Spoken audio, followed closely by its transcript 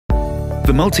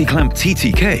The multi-clamp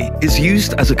TTK is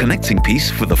used as a connecting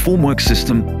piece for the formwork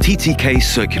system TTK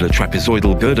circular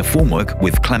trapezoidal girder formwork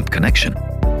with clamp connection.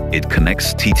 It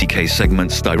connects TTK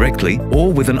segments directly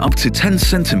or with an up to 10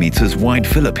 centimeters wide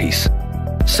filler piece.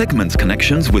 Segment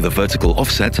connections with a vertical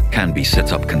offset can be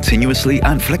set up continuously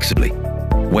and flexibly.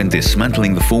 When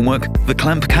dismantling the formwork, the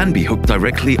clamp can be hooked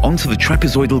directly onto the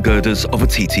trapezoidal girders of a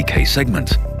TTK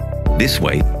segment. This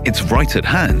way, it's right at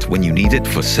hand when you need it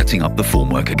for setting up the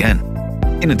formwork again.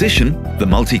 In addition, the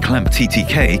multi-clamp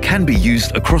TTK can be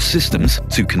used across systems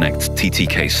to connect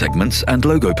TTK segments and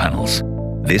logo panels.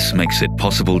 This makes it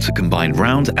possible to combine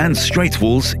round and straight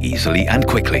walls easily and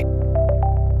quickly.